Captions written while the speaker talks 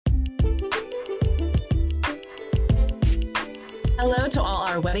Hello to all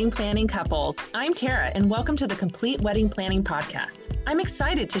our wedding planning couples. I'm Tara, and welcome to the Complete Wedding Planning Podcast. I'm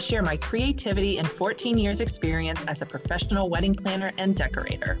excited to share my creativity and 14 years experience as a professional wedding planner and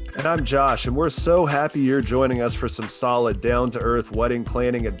decorator. And I'm Josh, and we're so happy you're joining us for some solid, down-to-earth wedding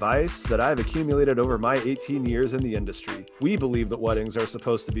planning advice that I've accumulated over my 18 years in the industry. We believe that weddings are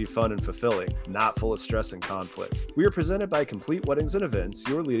supposed to be fun and fulfilling, not full of stress and conflict. We are presented by Complete Weddings and Events,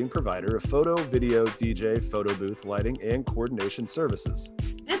 your leading provider of photo, video, DJ, photo booth, lighting, and coordination services.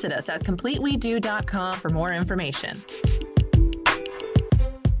 Visit us at CompleteWeDo.com for more information.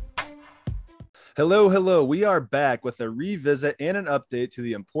 Hello. We are back with a revisit and an update to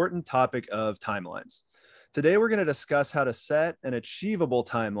the important topic of timelines. Today, we're going to discuss how to set an achievable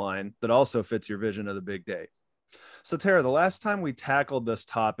timeline that also fits your vision of the big day. So Tara, the last time we tackled this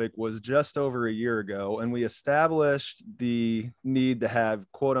topic was just over a year ago, and we established the need to have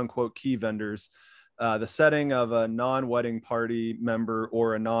quote unquote key vendors, the setting of a non-wedding party member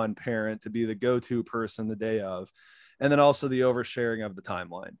or a non-parent to be the go-to person the day of, and then also the oversharing of the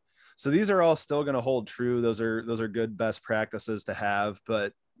timeline. So these are all still going to hold true. Those are good best practices to have,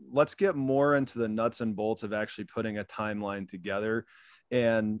 but let's get more into the nuts and bolts of actually putting a timeline together,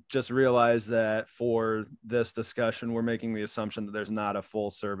 and just realize that for this discussion, we're making the assumption that there's not a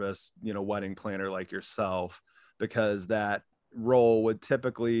full service, wedding planner like yourself, because that role would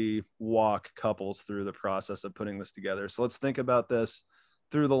typically walk couples through the process of putting this together. So let's think about this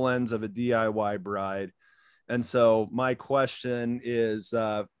through the lens of a DIY bride. And so my question is,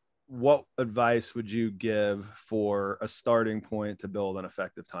 what advice would you give for a starting point to build an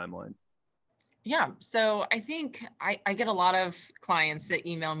effective timeline? Yeah. So I think I get a lot of clients that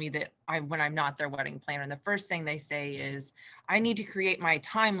email me that when I'm not their wedding planner, and the first thing they say is, I need to create my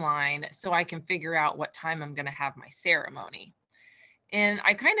timeline so I can figure out what time I'm going to have my ceremony. And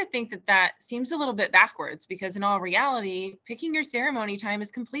I kind of think that seems a little bit backwards, because in all reality, picking your ceremony time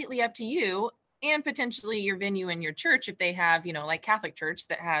is completely up to you, and potentially your venue and your church, if they have, like Catholic Church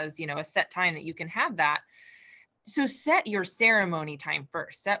that has, a set time that you can have that. So set your ceremony time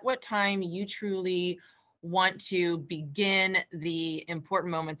first. Set what time you truly want to begin the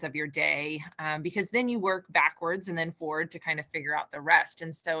important moments of your day, because then you work backwards and then forward to kind of figure out the rest.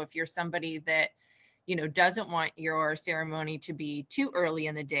 And so if you're somebody that doesn't want your ceremony to be too early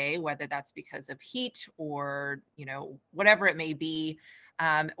in the day, whether that's because of heat or, whatever it may be,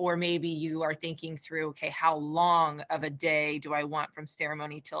 or maybe you are thinking through, okay, how long of a day do I want from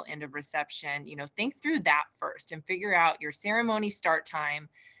ceremony till end of reception? Think through that first and figure out your ceremony start time,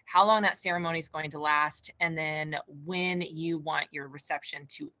 how long that ceremony is going to last, and then when you want your reception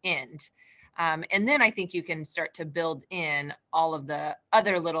to end. And then I think you can start to build in all of the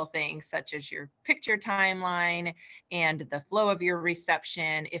other little things, such as your picture timeline and the flow of your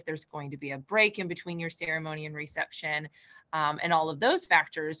reception, if there's going to be a break in between your ceremony and reception. And all of those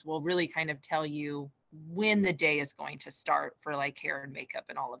factors will really kind of tell you when the day is going to start for like hair and makeup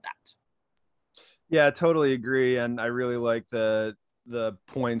and all of that. Yeah, I totally agree. And I really like the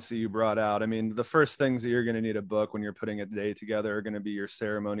points that you brought out. I mean, the first things that you're going to need to book when you're putting a day together are going to be your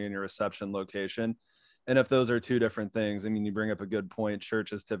ceremony and your reception location. And if those are two different things, I mean, you bring up a good point.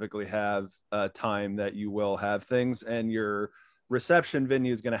 Churches typically have a time that you will have things, and your reception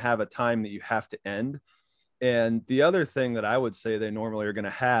venue is going to have a time that you have to end. And the other thing that I would say they normally are going to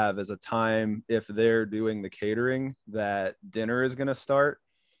have is a time, if they're doing the catering, that dinner is going to start.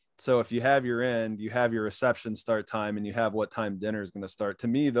 So if you have your end, you have your reception start time, and you have what time dinner is going to start. To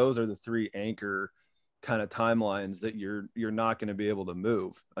me, those are the three anchor kind of timelines that you're not going to be able to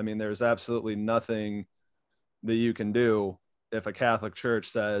move. I mean, there's absolutely nothing that you can do if a Catholic church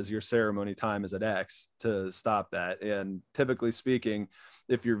says your ceremony time is at X to stop that. And typically speaking,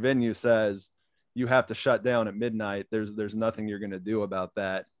 if your venue says you have to shut down at midnight, there's nothing you're going to do about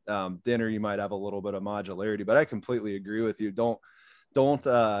that. Dinner, you might have a little bit of modularity, but I completely agree with you. Don't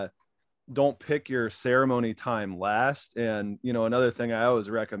pick your ceremony time last. And, another thing I always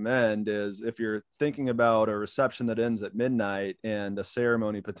recommend is, if you're thinking about a reception that ends at midnight and a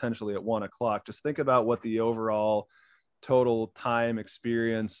ceremony potentially at 1:00, just think about what the overall total time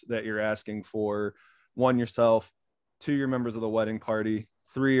experience that you're asking for. 1, yourself; 2, your members of the wedding party;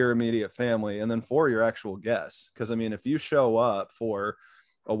 3, your immediate family; and then 4, your actual guests. Because I mean, if you show up for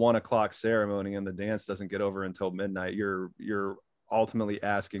a 1:00 ceremony and the dance doesn't get over until midnight, you're ultimately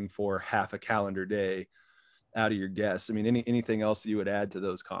asking for half a calendar day out of your guests. I mean, anything else that you would add to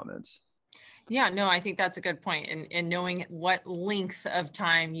those comments? Yeah, no, I think that's a good point. And knowing what length of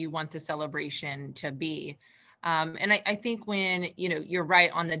time you want the celebration to be. And I think when, you're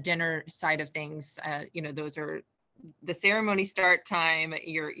right on the dinner side of things, those are the ceremony start time,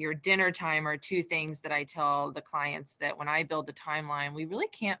 your dinner time are two things that I tell the clients that when I build the timeline, we really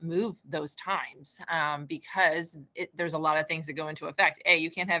can't move those times because there's a lot of things that go into effect. A,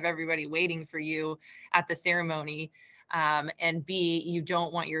 you can't have everybody waiting for you at the ceremony. And B, you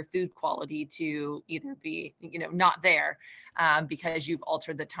don't want your food quality to either be, not there because you've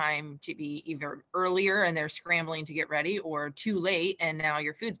altered the time to be either earlier and they're scrambling to get ready, or too late and now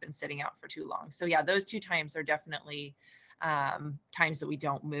your food's been sitting out for too long. So yeah, those two times are definitely times that we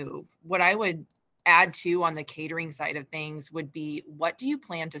don't move. What I would add to on the catering side of things would be, what do you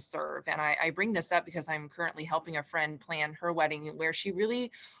plan to serve? And I bring this up because I'm currently helping a friend plan her wedding, where she really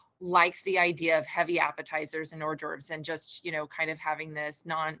likes the idea of heavy appetizers and hors d'oeuvres, and just, kind of having this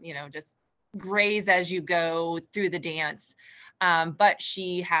just graze as you go through the dance. But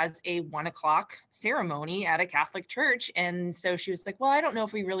she has a 1:00 ceremony at a Catholic church. And so she was like, well, I don't know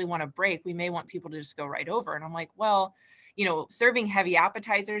if we really want to break. We may want people to just go right over. And I'm like, well, serving heavy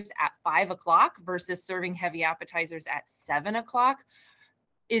appetizers at 5:00 versus serving heavy appetizers at 7:00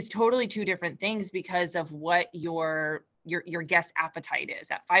 is totally two different things because of what your guest appetite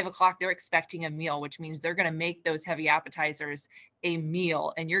is. At 5:00, they're expecting a meal, which means they're going to make those heavy appetizers a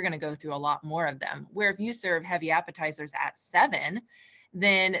meal, and you're going to go through a lot more of them. Where if you serve heavy appetizers at 7,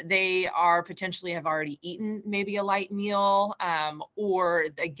 then they are potentially have already eaten maybe a light meal, or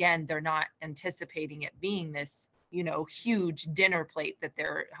again, they're not anticipating it being this huge dinner plate that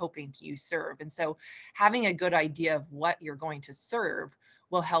they're hoping you serve. And so having a good idea of what you're going to serve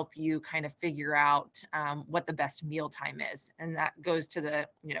will help you kind of figure out what the best meal time is. And that goes to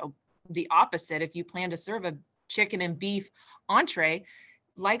the opposite. If you plan to serve a chicken and beef entree,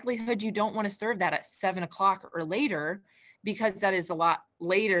 likelihood you don't want to serve that at 7:00 or later, because that is a lot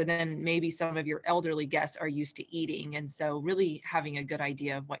later than maybe some of your elderly guests are used to eating. And so really having a good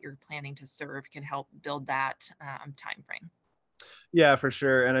idea of what you're planning to serve can help build that time frame. Yeah, for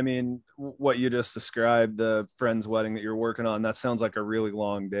sure. And I mean, what you just described, the friend's wedding that you're working on, that sounds like a really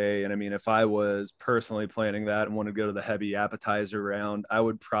long day. And I mean, if I was personally planning that and wanted to go to the heavy appetizer round, I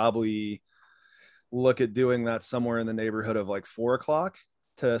would probably look at doing that somewhere in the neighborhood of like 4:00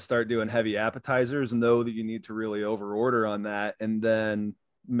 to start doing heavy appetizers, and know that you need to really over order on that. And then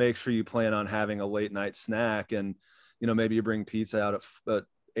make sure you plan on having a late night snack. And, maybe you bring pizza out at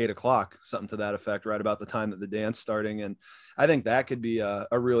 8:00, something to that effect, right about the time that the dance starting. And I think that could be a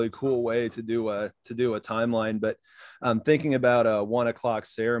really cool way to do a timeline. But thinking about a 1:00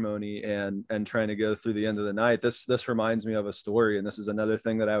 ceremony and trying to go through the end of the night, this reminds me of a story. And this is another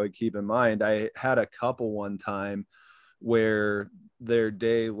thing that I would keep in mind. I had a couple one time where their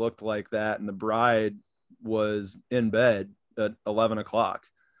day looked like that, and the bride was in bed at 11:00.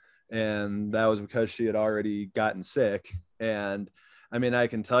 And that was because she had already gotten sick. And I mean, I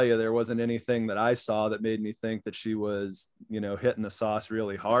can tell you there wasn't anything that I saw that made me think that she was, hitting the sauce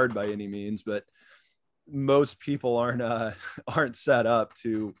really hard by any means. But most people aren't set up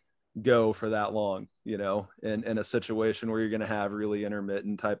to go for that long, in a situation where you're going to have really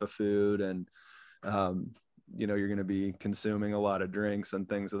intermittent type of food. And, you're going to be consuming a lot of drinks and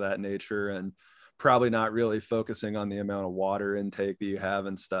things of that nature, and probably not really focusing on the amount of water intake that you have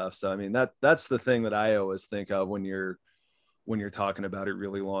and stuff. So, I mean, that's the thing that I always think of when you're talking about a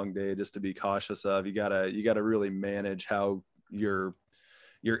really long day, just to be cautious of. You gotta really manage how your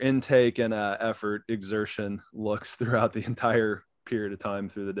intake and effort exertion looks throughout the entire period of time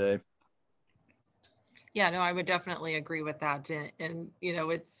through the day. Yeah, no, I would definitely agree with that. And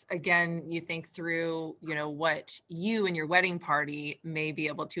it's, again, you think through, what you and your wedding party may be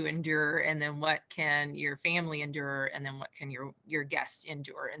able to endure, and then what can your family endure, and then what can your guests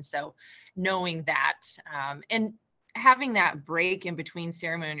endure. And so knowing that, and having that break in between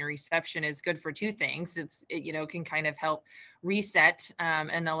ceremony and reception is good for two things. It can kind of help reset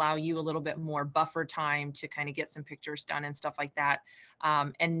and allow you a little bit more buffer time to kind of get some pictures done and stuff like that,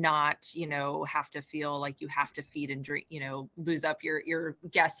 and not have to feel like you have to feed and drink, booze up your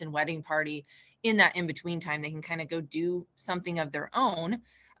guests and wedding party in that in between time. They can kind of go do something of their own.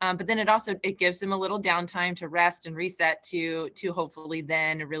 But then it gives them a little downtime to rest and reset to hopefully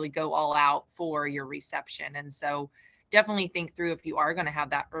then really go all out for your reception. And so definitely think through, if you are going to have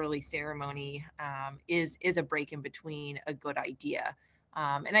that early ceremony, is a break in between a good idea.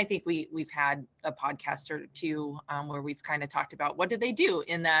 And I think we've had a podcast or two where we've kind of talked about what did they do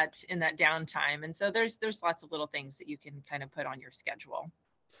in that downtime. And so there's lots of little things that you can kind of put on your schedule.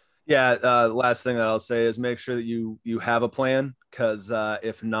 Yeah. Last thing that I'll say is make sure that you have a plan, because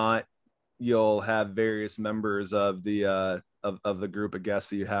if not, you'll have various members of the group of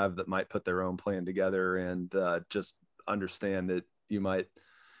guests that you have that might put their own plan together, and just understand that you might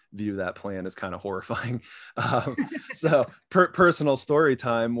view that plan as kind of horrifying. So personal story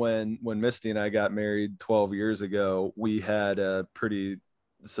time, when Misty and I got married 12 years ago, we had a pretty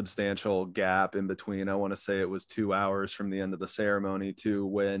substantial gap in between. I want to say it was 2 hours from the end of the ceremony to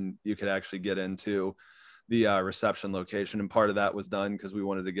when you could actually get into the reception location. And part of that was done because we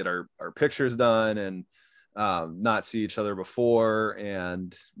wanted to get our pictures done and not see each other before.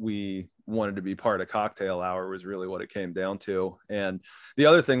 And we wanted to be part of cocktail hour was really what it came down to. And the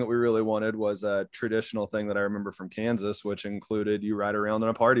other thing that we really wanted was a traditional thing that I remember from Kansas, which included you ride around on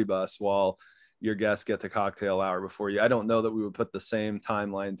a party bus while your guests get to cocktail hour before you. I don't know that we would put the same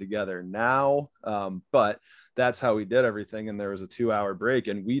timeline together now, but that's how we did everything. And there was a 2-hour break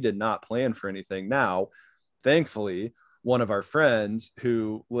and we did not plan for anything. Now, thankfully, one of our friends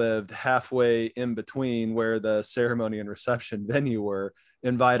who lived halfway in between where the ceremony and reception venue were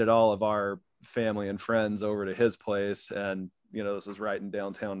invited all of our family and friends over to his place. And, you know, this was right in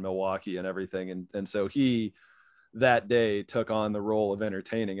downtown Milwaukee and everything. And so he that day took on the role of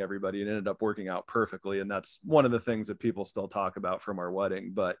entertaining everybody and ended up working out perfectly. And that's one of the things that people still talk about from our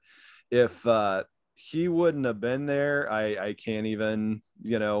wedding. But if he wouldn't have been there, I can't even,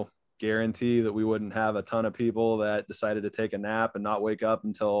 you know, guarantee that we wouldn't have a ton of people that decided to take a nap and not wake up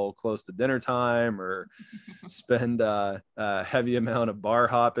until close to dinner time, or spend a heavy amount of bar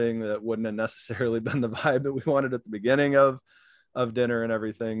hopping that wouldn't have necessarily been the vibe that we wanted at the beginning of dinner and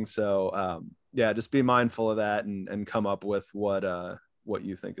everything. So yeah, just be mindful of that and come up with what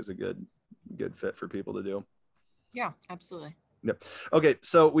you think is a good fit for people to do. Yeah, absolutely. Yep. Okay.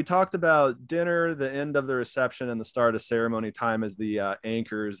 So we talked about dinner, the end of the reception, and the start of ceremony time as the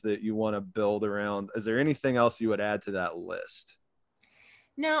anchors that you want to build around. Is there anything else you would add to that list?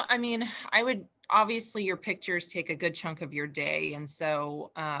 No, I mean, I would obviously your pictures take a good chunk of your day. And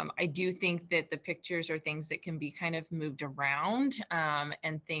so I do think that the pictures are things that can be kind of moved around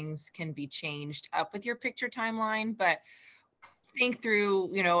and things can be changed up with your picture timeline. But think through,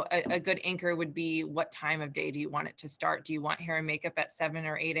 you know, a good anchor would be, what time of day do you want it to start? Do you want hair and makeup at 7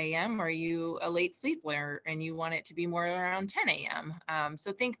 or 8 a.m.? Or are you a late sleeper and you want it to be more around 10 a.m.?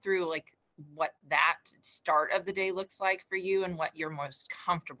 So think through like what that start of the day looks like for you and what you're most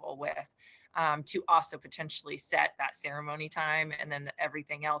comfortable with, to also potentially set that ceremony time, and then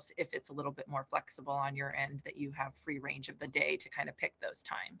everything else, if it's a little bit more flexible on your end, that you have free range of the day to kind of pick those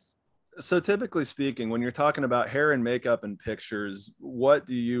times. So typically speaking, when you're talking about hair and makeup and pictures, what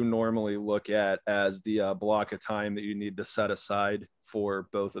do you normally look at as the block of time that you need to set aside for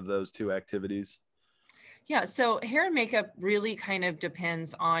both of those two activities? Yeah, so hair and makeup really kind of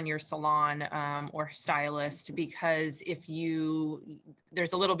depends on your salon or stylist, because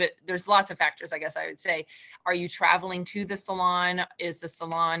there's lots of factors, I guess I would say. Are you traveling to the salon? Is the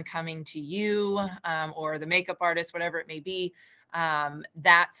salon coming to you, or the makeup artist, whatever it may be?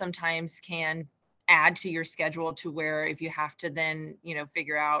 That sometimes can add to your schedule, to where if you have to then, you know,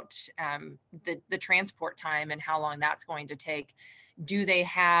 figure out the transport time and how long that's going to take. Do they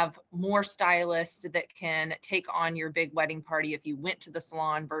have more stylists that can take on your big wedding party if you went to the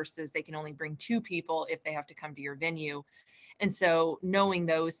salon, versus they can only bring 2 people if they have to come to your venue? And so knowing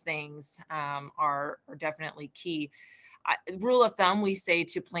those things are definitely key. Rule of thumb, we say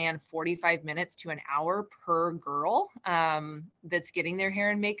to plan 45 minutes to an hour per girl that's getting their hair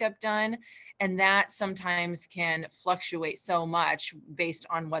and makeup done. And that sometimes can fluctuate so much based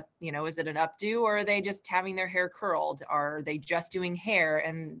on what, you know, is it an updo, or are they just having their hair curled? Are they just doing hair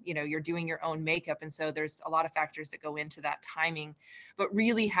and, you know, you're doing your own makeup? And so there's a lot of factors that go into that timing, but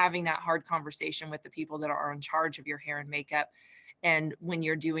really having that hard conversation with the people that are in charge of your hair and makeup. And when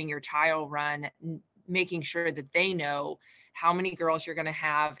you're doing your trial run, making sure that they know how many girls you're going to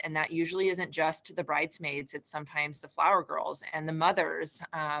have. And that usually isn't just the bridesmaids. It's sometimes the flower girls and the mothers,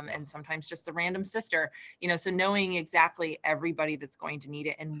 and sometimes just the random sister, you know, so knowing exactly everybody that's going to need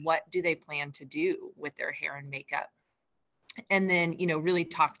it and what do they plan to do with their hair and makeup. And then, you know, really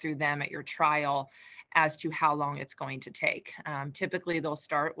talk through them at your trial as to how long it's going to take. Typically they'll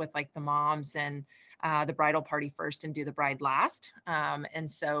start with like the moms and the bridal party first and do the bride last. And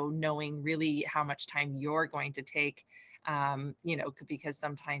so knowing really how much time you're going to take, you know, because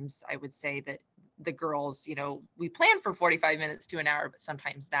sometimes I would say that the girls, you know, we plan for 45 minutes to an hour, but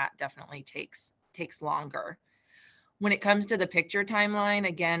sometimes that definitely takes longer. When it comes to the picture timeline,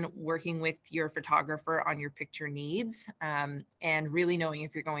 again, working with your photographer on your picture needs, and really knowing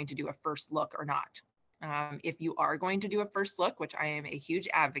if you're going to do a first look or not. If you are going to do a first look, which I am a huge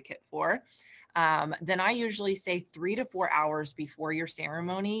advocate for, then I usually say 3 to 4 hours before your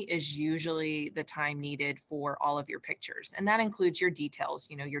ceremony is usually the time needed for all of your pictures. And that includes your details,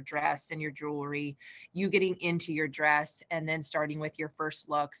 your dress and your jewelry, you getting into your dress, and then starting with your first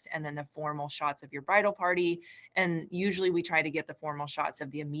looks and then the formal shots of your bridal party. And usually we try to get the formal shots of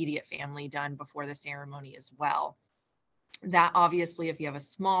the immediate family done before the ceremony as well. That obviously, if you have a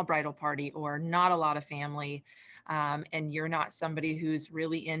small bridal party or not a lot of family, and you're not somebody who's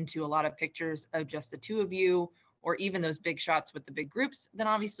really into a lot of pictures of just the two of you, or even those big shots with the big groups, then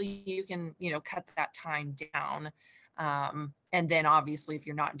obviously you can, cut that time down. And then obviously, if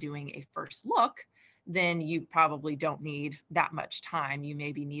you're not doing a first look, then you probably don't need that much time. You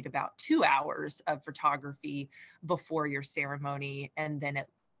maybe need about 2 hours of photography before your ceremony. And then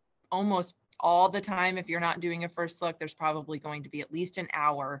almost all the time, if you're not doing a first look, there's probably going to be at least an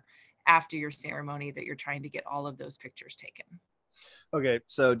hour after your ceremony that you're trying to get all of those pictures taken. Okay,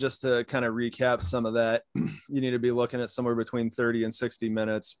 so just to kind of recap some of that, you need to be looking at somewhere between 30 and 60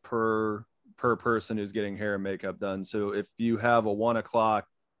 minutes per person who's getting hair and makeup done. So if you have a 1 o'clock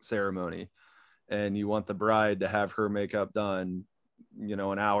ceremony and you want the bride to have her makeup done,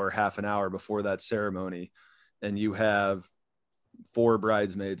 an hour, half an hour before that ceremony, and you have 4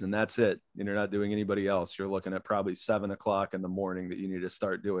 bridesmaids and that's it, and you're not doing anybody else, you're looking at probably 7 o'clock in the morning that you need to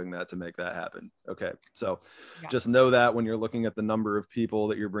start doing that to make that happen. Okay, so just know that when you're looking at the number of people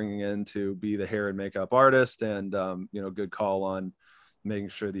that you're bringing in to be the hair and makeup artist, and good call on making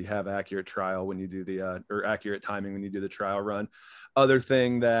sure that you have accurate trial when you do the or accurate timing when you do the trial run. Other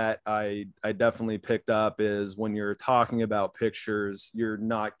thing that I definitely picked up is when you're talking about pictures, you're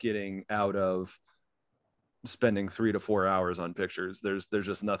not getting out of spending 3 to 4 hours on pictures. There's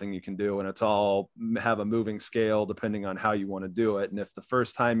just nothing you can do, and it's all have a moving scale depending on how you want to do it. And if the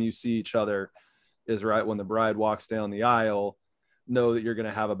first time you see each other is right when the bride walks down the aisle, know that you're going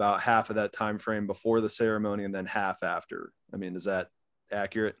to have about half of that time frame before the ceremony and then half after. I mean, is that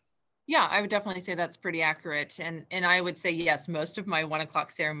accurate? Yeah, I would definitely say that's pretty accurate. And I would say, yes, most of my 1 o'clock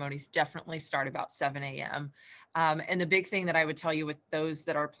ceremonies definitely start about 7 a.m. And the big thing that I would tell you with those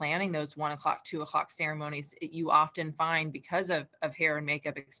that are planning those 1 o'clock, 2 o'clock ceremonies, you often find, because of hair and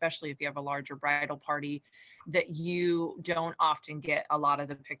makeup, especially if you have a larger bridal party, that you don't often get a lot of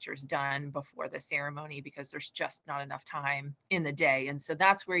the pictures done before the ceremony because there's just not enough time in the day. And so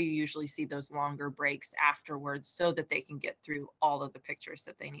that's where you usually see those longer breaks afterwards so that they can get through all of the pictures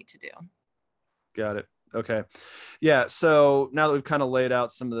that they need to do. Got it. Okay. Yeah. So now that we've kind of laid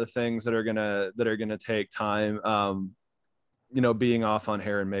out some of the things that are gonna take time, being off on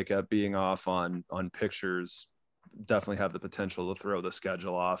hair and makeup, being off on pictures, definitely have the potential to throw the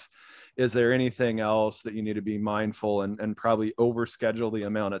schedule off. Is there anything else that you need to be mindful and probably overschedule the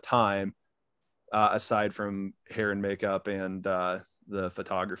amount of time aside from hair and makeup and the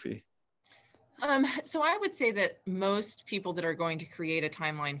photography? So I would say that most people that are going to create a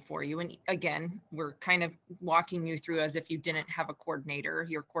timeline for you, and again, we're kind of walking you through as if you didn't have a coordinator.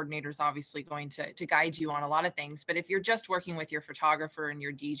 Your coordinator is obviously going to guide you on a lot of things, but if you're just working with your photographer and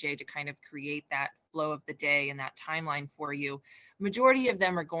your DJ to kind of create that flow of the day and that timeline for you, majority of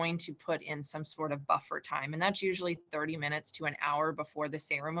them are going to put in some sort of buffer time, and that's usually 30 minutes to an hour before the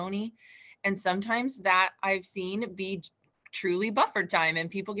ceremony. And sometimes that I've seen be truly buffered time, and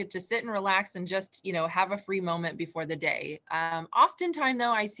people get to sit and relax and just have a free moment before the day. Oftentimes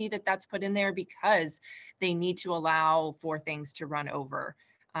though, I see that that's put in there because they need to allow for things to run over.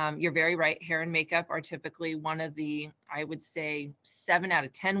 You're very right. Hair and makeup are typically one of the, I would say 7 out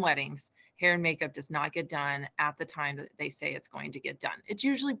of 10 weddings, hair and makeup does not get done at the time that they say it's going to get done. It's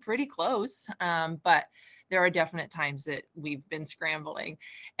usually pretty close, but there are definite times that we've been scrambling.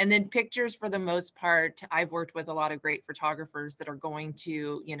 And then pictures, for the most part, I've worked with a lot of great photographers that are going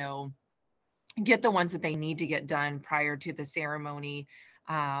to, get the ones that they need to get done prior to the ceremony.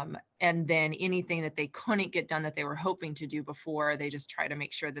 And then anything that they couldn't get done that they were hoping to do before, they just try to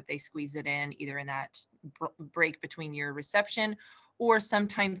make sure that they squeeze it in either in that break between your reception, or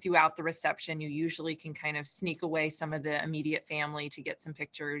sometime throughout the reception. You usually can kind of sneak away some of the immediate family to get some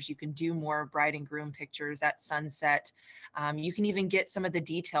pictures. You can do more bride and groom pictures at sunset. You can even get some of the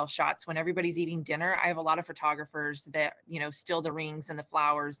detail shots when everybody's eating dinner. I have a lot of photographers that, still the rings and the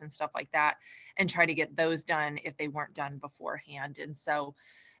flowers and stuff like that, and try to get those done if they weren't done beforehand. And so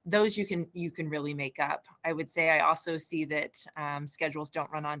those you can really make up. I would say I also see that schedules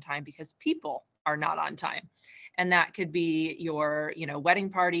don't run on time because people are not on time. And that could be your,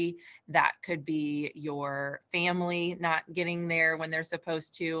 wedding party. That could be your family not getting there when they're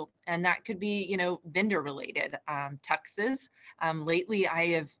supposed to. And that could be, vendor related tuxes. Lately, I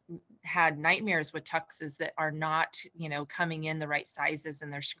have had nightmares with tuxes that are not, coming in the right sizes,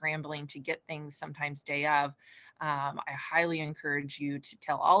 and they're scrambling to get things sometimes day of. I highly encourage you to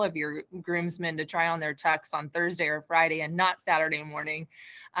tell all of your groomsmen to try on their tux on Thursday or Friday and not Saturday morning,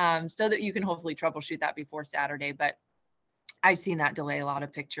 so that you can hopefully troubleshoot that before Saturday. But I've seen that delay a lot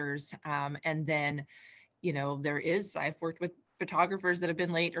of pictures. And then, I've worked with photographers that have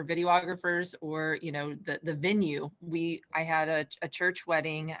been late, or videographers, or, the venue. I had a church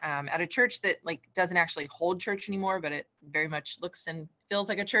wedding at a church that doesn't actually hold church anymore, but it very much looks and feels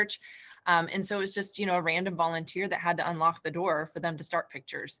like a church. And so it was just, a random volunteer that had to unlock the door for them to start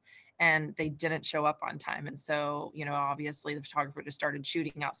pictures, and they didn't show up on time. And so, obviously the photographer just started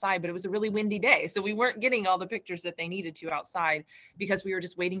shooting outside, but it was a really windy day, so we weren't getting all the pictures that they needed to outside because we were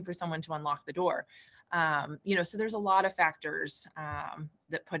just waiting for someone to unlock the door. So there's a lot of factors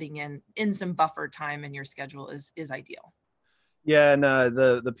that putting in some buffer time in your schedule is ideal. Yeah, and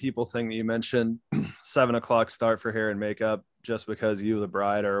the people thing that you mentioned, 7:00 start for hair and makeup. Just because you, the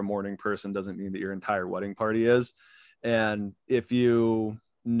bride, are a morning person doesn't mean that your entire wedding party is. And if you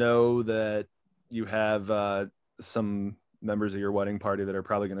know that you have some members of your wedding party that are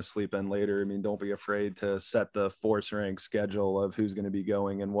probably going to sleep in later, I mean, don't be afraid to set the force rank schedule of who's going to be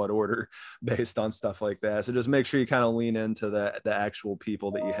going in what order based on stuff like that. So just make sure you kind of lean into the actual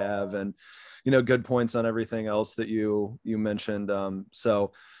people that you have, and good points on everything else that you mentioned.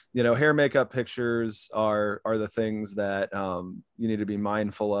 So hair, makeup, pictures are the things that you need to be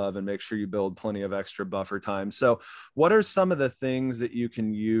mindful of, and make sure you build plenty of extra buffer time. So what are some of the things that you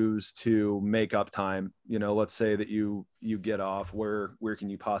can use to make up time? Let's say that you get off, where can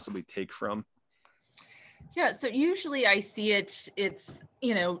you possibly take from? Yeah, so usually I see it's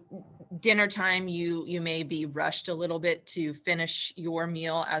dinner time. You may be rushed a little bit to finish your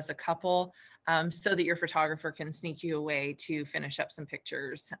meal as a couple, so that your photographer can sneak you away to finish up some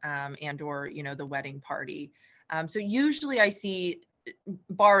pictures, and or the wedding party. So usually I see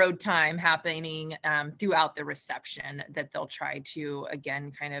borrowed time happening throughout the reception, that they'll try to,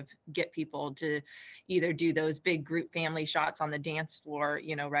 again, kind of get people to either do those big group family shots on the dance floor,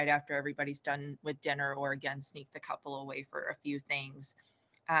 right after everybody's done with dinner, or again, sneak the couple away for a few things.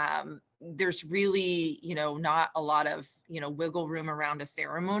 There's really, not a lot of, wiggle room around a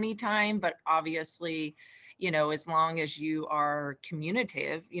ceremony time, but obviously, as long as you are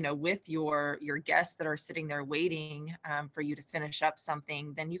communicative, with your guests that are sitting there waiting for you to finish up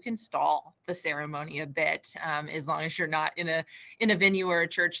something, then you can stall the ceremony a bit, as long as you're not in a venue or a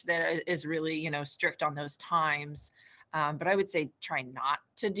church that is really, strict on those times. But I would say try not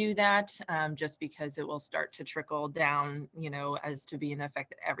to do that, just because it will start to trickle down, as to be an effect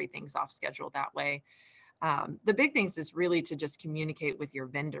that everything's off schedule that way. The big things is really to just communicate with your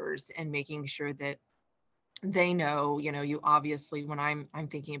vendors, and making sure that they know, you obviously, when I'm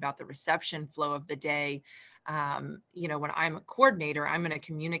thinking about the reception flow of the day, when I'm a coordinator, I'm going to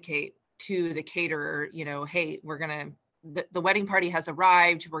communicate to the caterer, hey, the wedding party has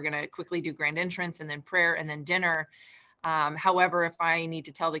arrived. We're going to quickly do grand entrance, and then prayer, and then dinner. However, if I need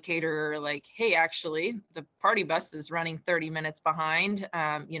to tell the caterer, hey, actually, the party bus is running 30 minutes behind,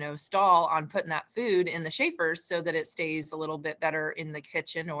 stall on putting that food in the Schaefer's so that it stays a little bit better in the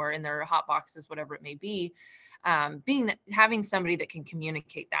kitchen or in their hot boxes, whatever it may be, having somebody that can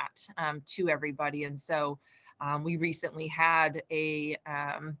communicate that to everybody. And so we recently had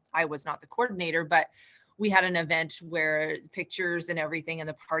I was not the coordinator, but we had an event where pictures and everything in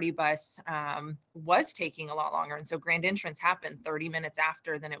the party bus was taking a lot longer. And so grand entrance happened 30 minutes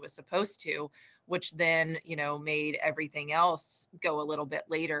after than it was supposed to, which then, made everything else go a little bit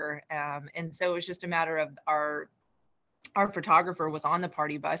later. And so it was just a matter of our photographer was on the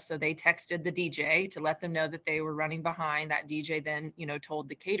party bus. So they texted the DJ to let them know that they were running behind. That DJ then, told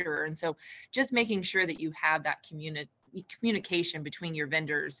the caterer. And so just making sure that you have that communication between your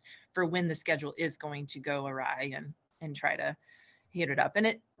vendors for when the schedule is going to go awry, and try to hit it up. And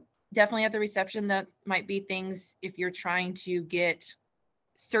it definitely at the reception, that might be things, if you're trying to get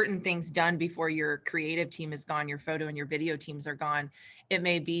certain things done before your creative team is gone, your photo and your video teams are gone, it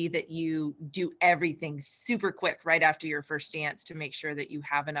may be that you do everything super quick right after your first dance to make sure that you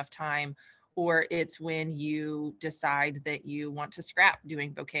have enough time. Or it's when you decide that you want to scrap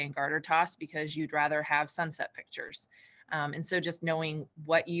doing bouquet and garter toss because you'd rather have sunset pictures. And so just knowing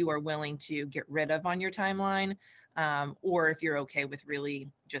what you are willing to get rid of on your timeline, or if you're okay with really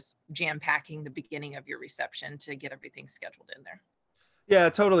just jam packing the beginning of your reception to get everything scheduled in there. Yeah, I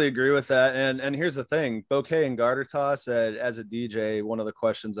totally agree with that. And here's the thing, bouquet and garter toss, as a DJ, one of the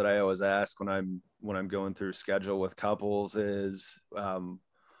questions that I always ask when I'm going through schedule with couples is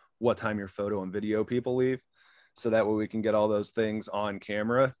what time your photo and video people leave. so that way we can get all those things on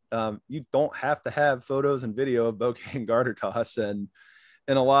camera. You don't have to have photos and video of bouquet and garter toss, and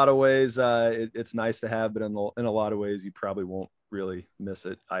in a lot of ways it's nice to have, but in a lot of ways you probably won't really miss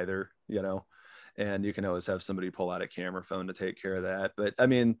it either, and you can always have somebody pull out a camera phone to take care of that. But I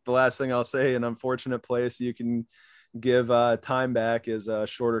mean, the last thing I'll say, an unfortunate place you can give time back is a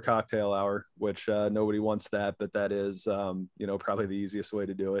shorter cocktail hour, which nobody wants that, but that is probably the easiest way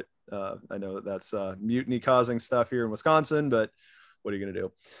to do it. I know that's mutiny causing stuff here in Wisconsin, but what are you going to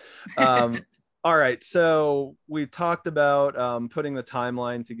do? All right, so we've talked about putting the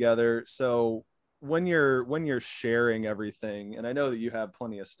timeline together. So when you're sharing everything, and I know that you have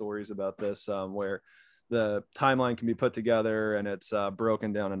plenty of stories about this, where the timeline can be put together and it's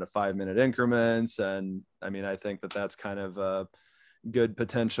broken down into 5-minute increments. And I mean, I think that that's kind of a good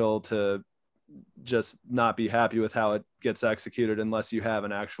potential to just not be happy with how it gets executed unless you have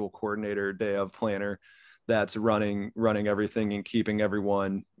an actual coordinator, day of planner that's running everything and keeping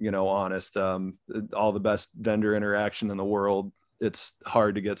everyone, honest. All the best vendor interaction in the world, it's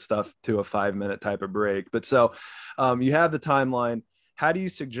hard to get stuff to a 5-minute type of break. But so you have the timeline. How do you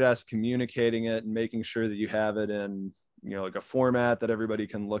suggest communicating it and making sure that you have it in, like a format that everybody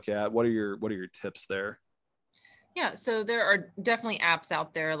can look at? What are your tips there? Yeah, so there are definitely apps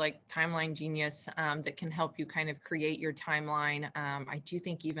out there like Timeline Genius that can help you kind of create your timeline. I do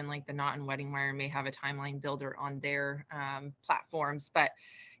think even like the Knot and Wedding Wire may have a timeline builder on their platforms. But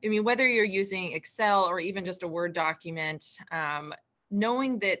I mean, whether you're using Excel or even just a Word document,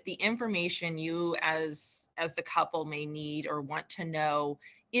 knowing that the information you as the couple may need or want to know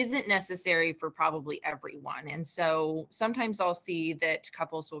isn't necessary for probably everyone. And so sometimes I'll see that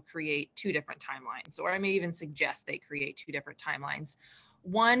couples will create 2 different timelines, or I may even suggest they create 2 different timelines.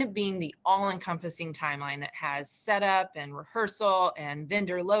 One being the all-encompassing timeline that has setup and rehearsal and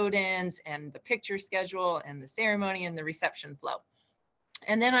vendor load-ins and the picture schedule and the ceremony and the reception flow.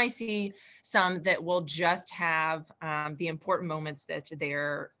 And then I see some that will just have the important moments that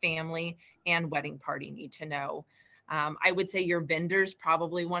their family and wedding party need to know. I would say your vendors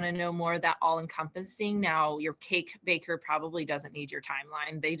probably want to know more of that all-encompassing. Now, your cake baker probably doesn't need your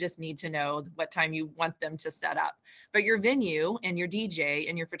timeline. They just need to know what time you want them to set up. But your venue and your DJ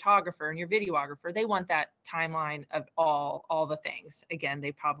and your photographer and your videographer, they want that timeline of all the things. Again,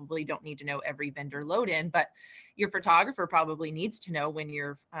 they probably don't need to know every vendor load in, but your photographer probably needs to know when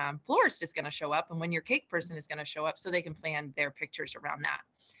your florist is going to show up and when your cake person is going to show up so they can plan their pictures around that.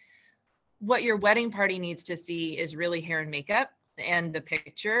 What your wedding party needs to see is really hair and makeup and the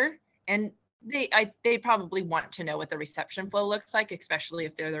picture. And they probably want to know what the reception flow looks like, especially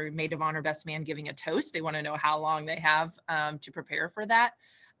if they're the maid of honor best man giving a toast. They want to know how long they have to prepare for that.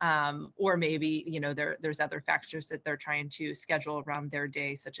 Or maybe, there's other factors that they're trying to schedule around their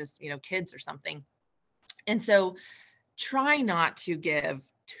day, such as, kids or something. And so try not to give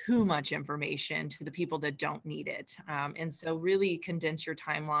too much information to the people that don't need it. And so really condense your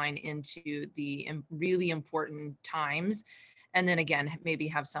timeline into the really important times. And then again, maybe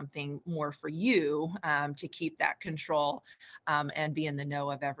have something more for you to keep that control and be in the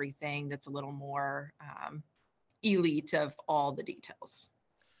know of everything that's a little more elite of all the details.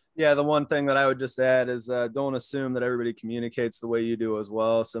 Yeah, the one thing that I would just add is don't assume that everybody communicates the way you do as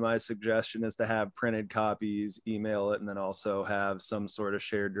well. So my suggestion is to have printed copies, email it, and then also have some sort of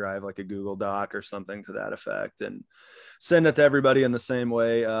shared drive like a Google Doc or something to that effect, and send it to everybody in the same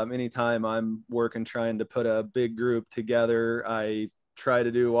way. Anytime I'm working trying to put a big group together, I try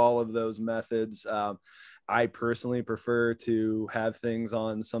to do all of those methods. I personally prefer to have things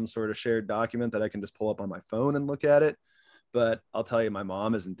on some sort of shared document that I can just pull up on my phone and look at it. But I'll tell you, my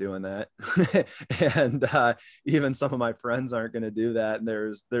mom isn't doing that. And even some of my friends aren't going to do that. And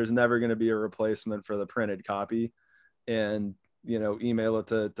there's never going to be a replacement for the printed copy. And, email it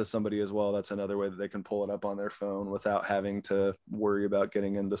to somebody as well. That's another way that they can pull it up on their phone without having to worry about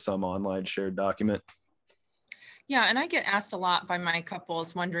getting into some online shared document. Yeah, and I get asked a lot by my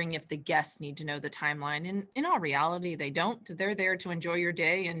couples wondering if the guests need to know the timeline. And in all reality, they don't. They're there to enjoy your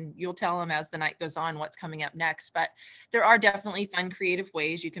day, and you'll tell them as the night goes on what's coming up next. But there are definitely fun, creative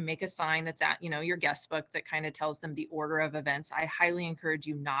ways. You can make a sign that's at, your guest book that kind of tells them the order of events. I highly encourage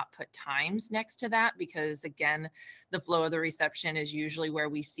you not put times next to that because, again, the flow of the reception is usually where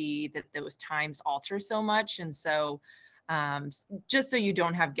we see that those times alter so much. And so just so you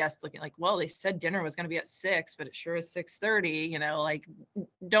don't have guests looking like, well, they said dinner was going to be at 6, but it sure is 6:30, like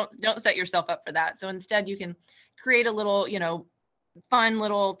don't set yourself up for that. So instead you can create a little, fun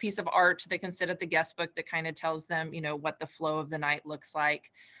little piece of art that can sit at the guest book that kind of tells them, what the flow of the night looks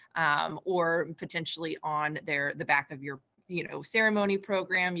like, or potentially on the back of your ceremony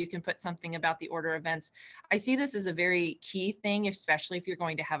program. You can put something about the order events. I see this as a very key thing, especially if you're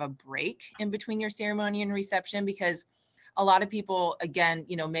going to have a break in between your ceremony and reception, because a lot of people, again,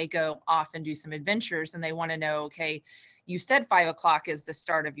 may go off and do some adventures and they want to know, okay, you said 5 o'clock is the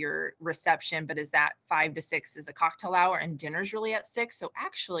start of your reception, but is that 5 to 6 is a cocktail hour and dinner's really at 6? So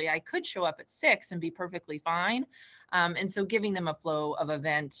actually I could show up at 6 and be perfectly fine. And so giving them a flow of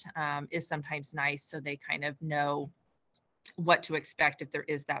event is sometimes nice, so they kind of know what to expect if there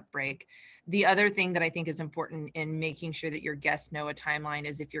is that break. The other thing that I think is important in making sure that your guests know a timeline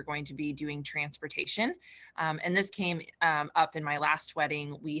is if you're going to be doing transportation. And this came up in my last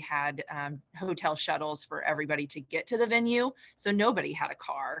wedding. We had hotel shuttles for everybody to get to the venue. So nobody had a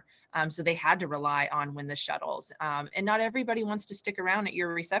car. So they had to rely on the shuttles. And not everybody wants to stick around at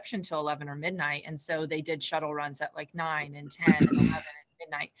your reception till 11 or midnight. And so they did shuttle runs at like 9 and 10 and 11 and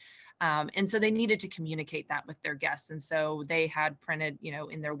midnight. And so they needed to communicate that with their guests. And so they had printed,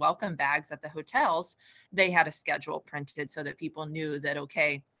 in their welcome bags at the hotels, they had a schedule printed so that people knew that,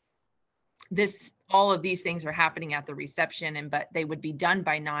 okay, all of these things are happening at the reception, but they would be done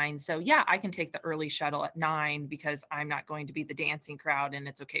by 9. So yeah, I can take the early shuttle at 9 because I'm not going to be the dancing crowd and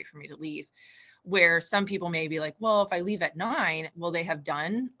it's okay for me to leave. Where some people may be like, well, if I leave at 9, will they have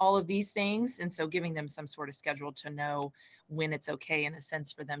done all of these things? And so giving them some sort of schedule to know when it's okay, in a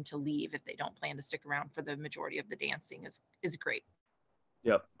sense, for them to leave if they don't plan to stick around for the majority of the dancing is great.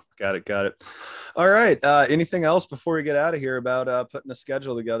 Yep. Got it. All right. Anything else before we get out of here about putting a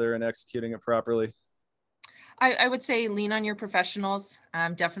schedule together and executing it properly? I would say lean on your professionals.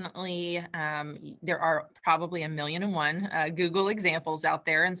 Definitely, there are probably 1,000,001 Google examples out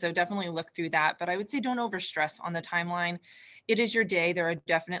there. And so definitely look through that. But I would say don't overstress on the timeline. It is your day. There are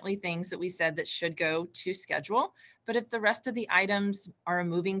definitely things that we said that should go to schedule. But if the rest of the items are a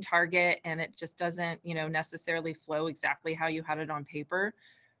moving target and it just doesn't, necessarily flow exactly how you had it on paper,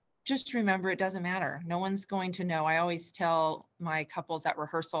 just remember, it doesn't matter. No one's going to know. I always tell my couples at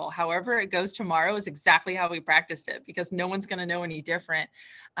rehearsal, however it goes tomorrow is exactly how we practiced it, because no one's going to know any different.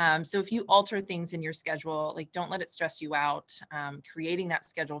 So if you alter things in your schedule, don't let it stress you out. Creating that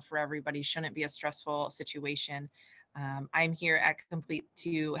schedule for everybody shouldn't be a stressful situation. I'm here at Complete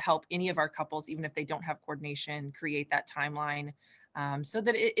to help any of our couples, even if they don't have coordination, create that timeline. So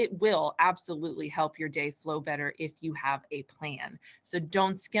that it will absolutely help your day flow better if you have a plan. So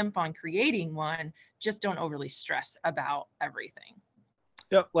don't skimp on creating one, just don't overly stress about everything.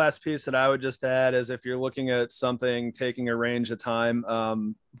 Yep. Last piece that I would just add is if you're looking at something taking a range of time,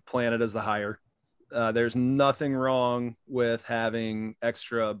 plan it as the higher. There's nothing wrong with having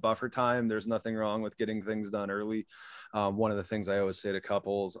extra buffer time. There's nothing wrong with getting things done early. One of the things I always say to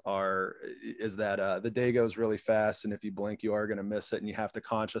couples is that the day goes really fast, and if you blink, you are going to miss it, and you have to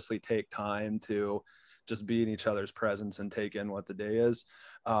consciously take time to just be in each other's presence and take in what the day is.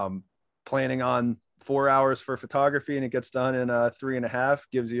 Planning on 4 hours for photography and it gets done in 3.5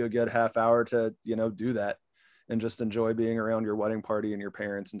 gives you a good half hour to do that and just enjoy being around your wedding party and your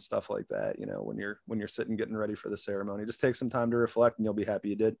parents and stuff like that. When you're sitting getting ready for the ceremony, just take some time to reflect and you'll be happy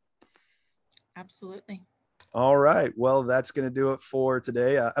you did. Absolutely. All right. Well, that's going to do it for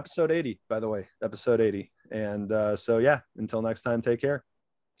today. Episode 80, by the way, episode 80. And so, yeah, until next time, take care.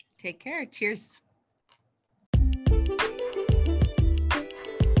 Take care. Cheers.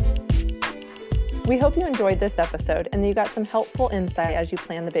 We hope you enjoyed this episode and that you got some helpful insight as you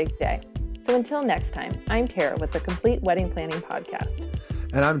plan the big day. So until next time, I'm Tara with the Complete Wedding Planning Podcast.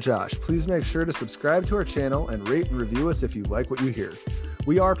 And I'm Josh. Please make sure to subscribe to our channel and rate and review us if you like what you hear.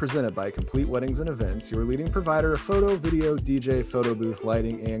 We are presented by Complete Weddings and Events, your leading provider of photo, video, DJ, photo booth,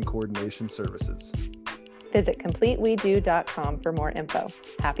 lighting, and coordination services. Visit CompleteWeDo.com for more info.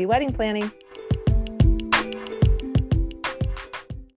 Happy wedding planning!